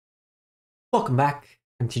Welcome back,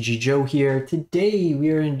 MTG Joe here. Today we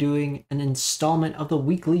are doing an installment of the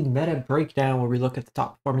weekly meta breakdown where we look at the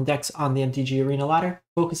top performing decks on the MTG Arena ladder.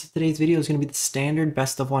 Focus of today's video is going to be the standard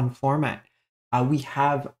best of one format. We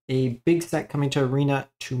have a big set coming to Arena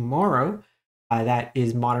tomorrow. That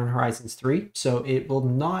is Modern Horizons 3. So it will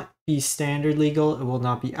not be standard legal, it will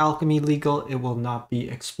not be alchemy legal, it will not be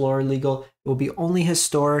explorer legal. It will be only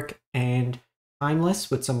historic and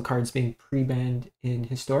timeless, with some cards being pre-banned in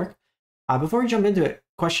historic. Before we jump into it,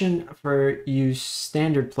 question for you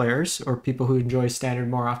standard players or people who enjoy standard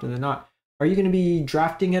more often than not. Are you going to be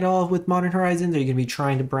drafting at all with Modern Horizons? Are you going to be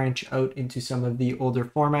trying to branch out into some of the older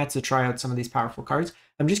formats to try out some of these powerful cards?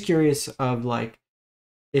 I'm just curious of like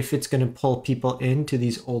if it's going to pull people into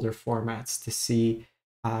these older formats to see,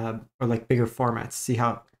 or like bigger formats, see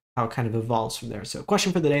how it kind of evolves from there. So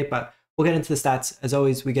question for the day, but we'll get into the stats. As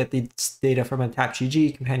always, we get the data from Untapped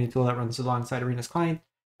GG, companion tool that runs alongside Arena's client.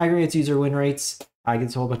 Aggregates user win rates,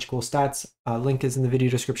 gets a whole bunch of cool stats. Link is in the video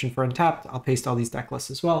description for Untapped. I'll paste all these deck lists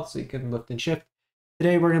as well so you can lift and shift.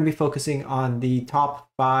 Today we're going to be focusing on the top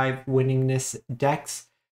 5 winningness decks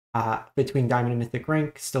between Diamond and Mythic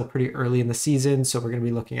Rank. Still pretty early in the season, so we're going to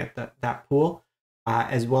be looking at that pool.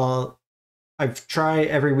 As well, I've tried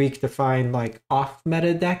every week to find like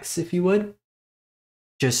off-meta decks, if you would.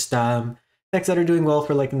 Just decks that are doing well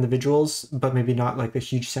for like individuals, but maybe not like a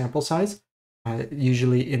huge sample size.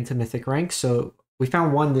 Usually into Mythic Rank. So we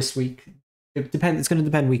found one this week. It's going to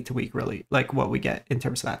depend week to week, really, like what we get in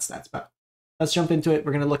terms of that stats. But let's jump into it.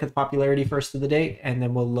 We're going to look at the popularity first of the day, and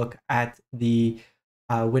then we'll look at the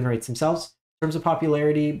win rates themselves. In terms of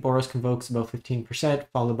popularity, Boros Convoke's about 15%,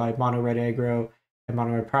 followed by Mono Red Aggro and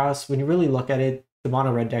Mono Red Prowess. When you really look at it, the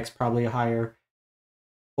Mono Red deck's probably a higher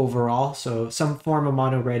overall. So some form of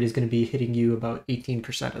Mono Red is going to be hitting you about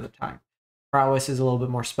 18% of the time. Prowess is a little bit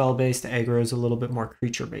more spell-based. Aggro is a little bit more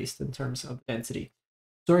creature-based in terms of density.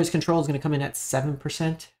 Story's Control is going to come in at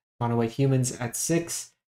 7%. Mono White Humans at 6%.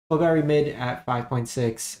 Golgari Mid at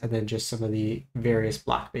 5.6%. And then just some of the various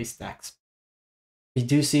black-based decks. We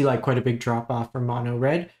do see like quite a big drop-off from Mono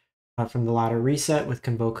Red from the ladder reset with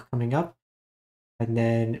Convoke coming up. And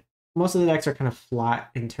then most of the decks are kind of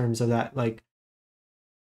flat in terms of that like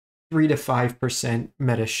 3 to 5%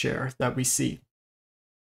 meta share that we see.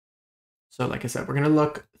 So like I said, we're going to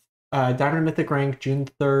look Diamond Mythic Rank June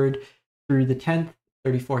 3rd through the 10th,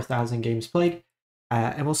 34,000 games played.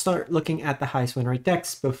 And we'll start looking at the highest win rate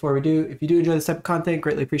decks. Before we do, if you do enjoy this type of content,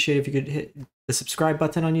 greatly appreciate it if you could hit the subscribe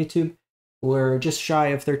button on YouTube. We're just shy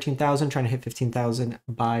of 13,000, trying to hit 15,000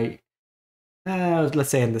 by,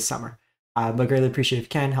 let's say in the summer. But greatly appreciate it if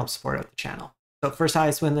you can, help support out the channel. So first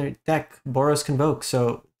highest win rate deck, Boros Convoke.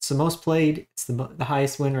 So it's the most played, it's the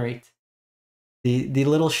highest win rate. The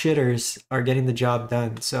little shitters are getting the job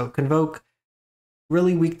done. So Convoke,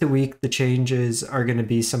 really week to week, the changes are going to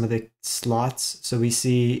be some of the slots. So we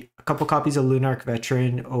see a couple copies of Lunarch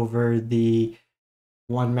Veteran over the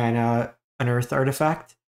 1 mana Unearth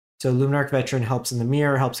artifact. So Lunarch Veteran helps in the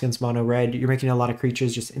mirror, helps against Mono Red. You're making a lot of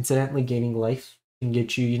creatures just incidentally gaining life. Can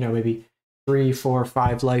get you, maybe 3, 4,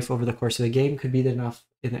 5 life over the course of the game. Could be enough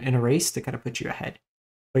in a race to kind of put you ahead.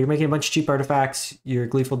 But you're making a bunch of cheap artifacts, you're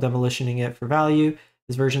gleeful demolitioning it for value.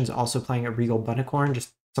 This version is also playing a Regal Bunnicorn,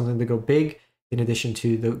 just something to go big, in addition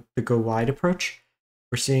to the go wide approach.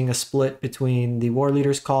 We're seeing a split between the War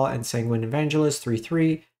Leader's Call and Sanguine Evangelist,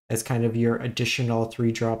 3/3, as kind of your additional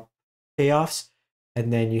 3-drop payoffs.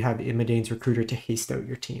 And then you have Imidane's Recruiter to haste out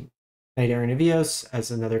your team. Knight Errant Evios as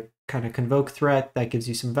another kind of Convoke threat that gives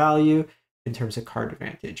you some value in terms of card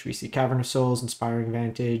advantage. We see Cavern of Souls, Inspiring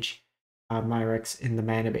Vantage, Myrex in the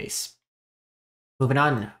mana base. Moving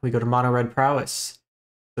on, we go to Mono Red Prowess.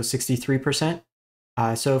 So 63%.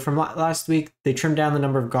 So from last week, they trimmed down the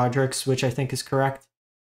number of Godric's, which I think is correct.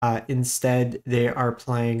 Instead, they are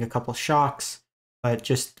playing a couple Shocks, but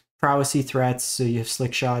just Prowessy threats. So you have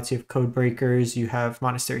Slick Shots, you have Code Breakers, you have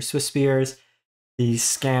Monastery Swift Spears. These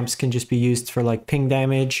scamps can just be used for like ping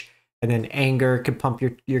damage. And then Anger can pump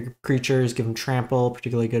your creatures, give them Trample,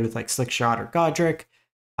 particularly good with like Slick Shot or Godric.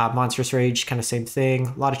 Monstrous Rage, kind of same thing.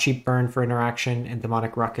 A lot of cheap burn for interaction, and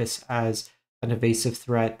Demonic Ruckus as an evasive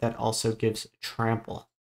threat that also gives Trample.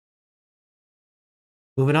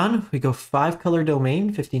 Moving on, we go 5-color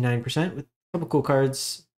Domain, 59%, with a couple cool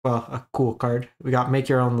cards. Well, a cool card. We got Make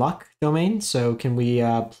Your Own Luck Domain. So can we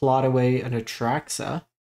plot away an Atraxa?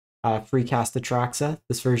 Free cast Atraxa.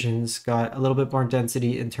 This version's got a little bit more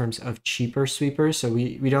density in terms of cheaper sweepers. So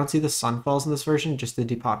we don't see the Sunfalls in this version, just the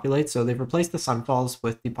Depopulate. So they've replaced the Sunfalls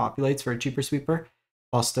with Depopulates for a cheaper sweeper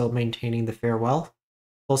while still maintaining the Farewell.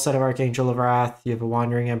 Full set of Archangel of Wrath. You have a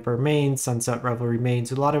Wandering Emperor main, Sunset Revelry main.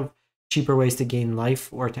 So a lot of cheaper ways to gain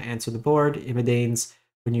life or to answer the board. Imidanes,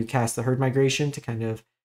 when you cast the Herd Migration, to kind of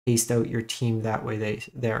haste out your team, that way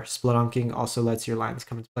they're Splunking. Also lets your lands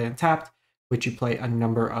come into play untapped, which you play a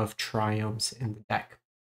number of Triomes in the deck.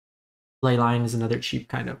 Leyline is another cheap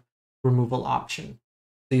kind of removal option.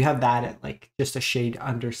 So you have that at like just a shade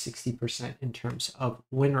under 60% in terms of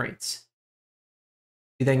win rates.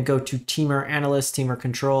 You then go to Teamer Analyst, Teamer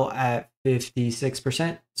Control at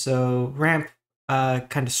 56%. So ramp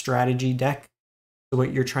kind of strategy deck. So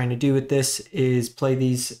what you're trying to do with this is play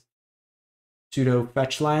these pseudo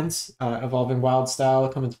fetch lands, Evolving Wild Style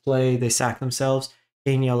come into play, they sack themselves,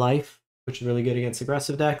 gain your life, which is really good against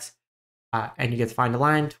aggressive decks. And you get to find a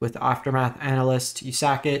land. With Aftermath Analyst, you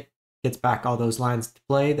sack it, gets back all those lands to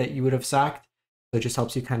play that you would have sacked. So it just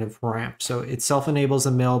helps you kind of ramp. So it self-enables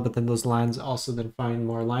a mill, but then those lands also then find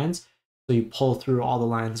more lands. So you pull through all the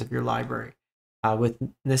lands of your library. With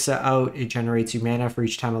Nissa out, it generates you mana for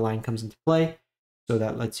each time a line comes into play. So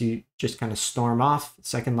that lets you just kind of storm off.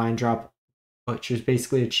 Second line drop, which is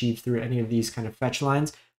basically achieved through any of these kind of fetch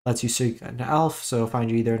lines, lets you seek an elf. So find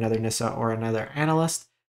you either another Nissa or another Analyst.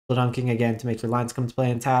 Dunking again to make your lines come to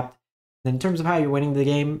play and tapped. Then in terms of how you're winning the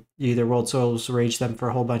game, you either World Souls Rage them for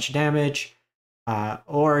a whole bunch of damage,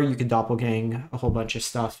 or you can doppelgang a whole bunch of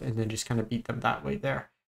stuff and then just kind of beat them that way there.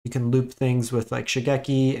 You can loop things with like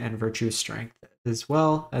Shigeki and Virtuous Strength as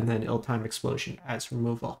well, and then Ill-Timed Explosion as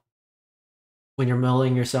removal. When you're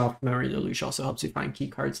milling yourself, Memory Deluge also helps you find key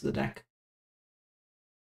cards of the deck.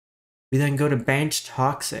 We then go to Banished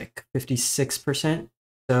Toxic, 56%.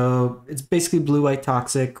 So it's basically blue-white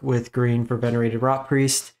Toxic with green for Venerated Rot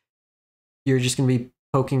Priest. You're just going to be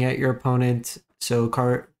poking at your opponent. So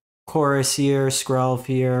Chorus here, Skrelv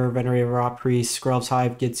here, Venerated Rot Priest, Skrelv's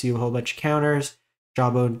Hive gets you a whole bunch of counters.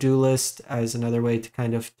 Jawbone Duelist as another way to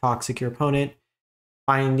kind of toxic your opponent.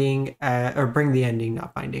 Binding, or Bring the Ending,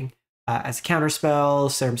 not Binding. As a counterspell,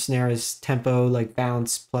 Serum Snare is tempo, like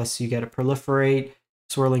bounce, plus you get a Proliferate.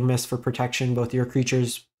 Swirling Mist for protection, both your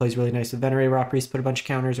creatures, plays really nice with Venerated Rot Priest, put a bunch of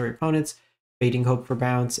counters or your opponents. Baiting Hope for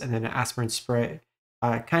bounce, and then an Aspirant Spray.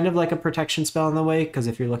 Kind of like a protection spell in the way, because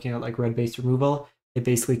if you're looking at like red-based removal, it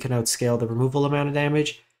basically can outscale the removal amount of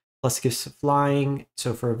damage. Plus gives flying,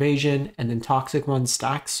 so for evasion, and then Toxic 1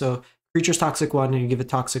 stacks. So creature's Toxic 1, and you give it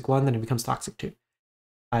Toxic 1, then it becomes Toxic 2.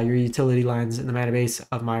 Your utility lands in the mana base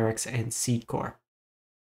of Myrex and Seed Core.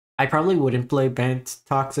 I probably wouldn't play Bant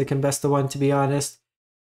Toxic in Best of 1, to be honest.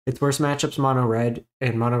 Its worst matchup's Mono Red,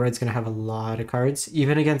 and Mono Red's going to have a lot of cards.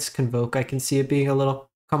 Even against Convoke, I can see it being a little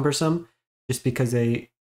cumbersome, just because they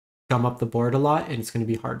gum up the board a lot, and it's going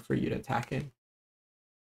to be hard for you to attack in.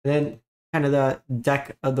 And then kind of the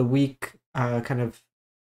deck of the week, kind of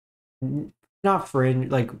not fringe,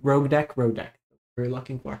 like rogue deck we're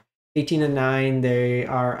looking for. 18 and 9, they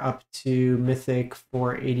are up to Mythic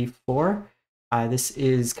 484. This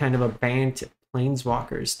is kind of a Bant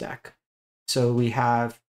Planeswalkers deck. So we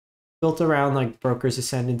have built around like Broker's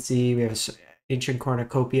Ascendancy, we have Ancient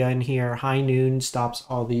Cornucopia in here. High Noon stops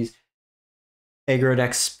all these aggro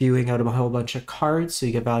decks spewing out of a whole bunch of cards, so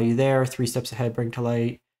you get value there. 3 Steps Ahead, Bring to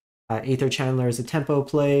Light. Aether Channeler is a tempo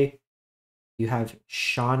play. You have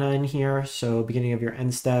Shauna in here, so beginning of your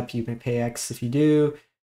end step, you may pay X if you do.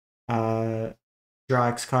 Draw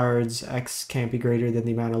X cards. X can't be greater than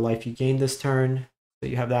the amount of life you gain this turn. So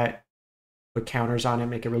you have that. Put counters on it,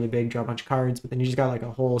 make it really big, draw a bunch of cards, but then you just got like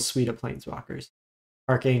a whole suite of Planeswalkers.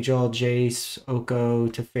 Archangel, Jace, Oko,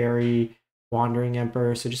 Teferi, Wandering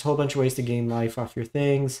Emperor, so just a whole bunch of ways to gain life off your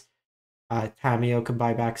things. Tameo can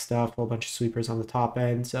buy back stuff, a whole bunch of sweepers on the top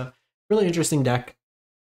end, so really interesting deck.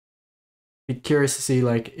 Be curious to see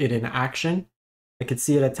like it in action. I could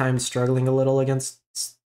see it at times struggling a little against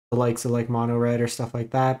the likes of like Mono Red or stuff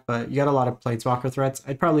like that, but you got a lot of Planeswalker threats.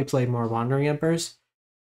 I'd probably play more Wandering Emperors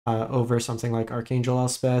over something like Archangel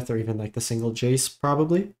Elspeth or even like the single Jace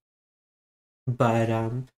probably. But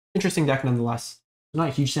interesting deck nonetheless. Not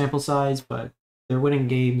a huge sample size, but they're winning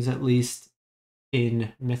games at least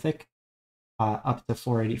in Mythic up to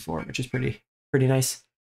 484, which is pretty nice.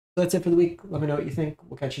 So that's it for the week. Let me know what you think.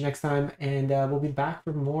 We'll catch you next time, and we'll be back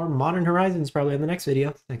for more Modern Horizons probably in the next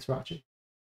video. Thanks for watching.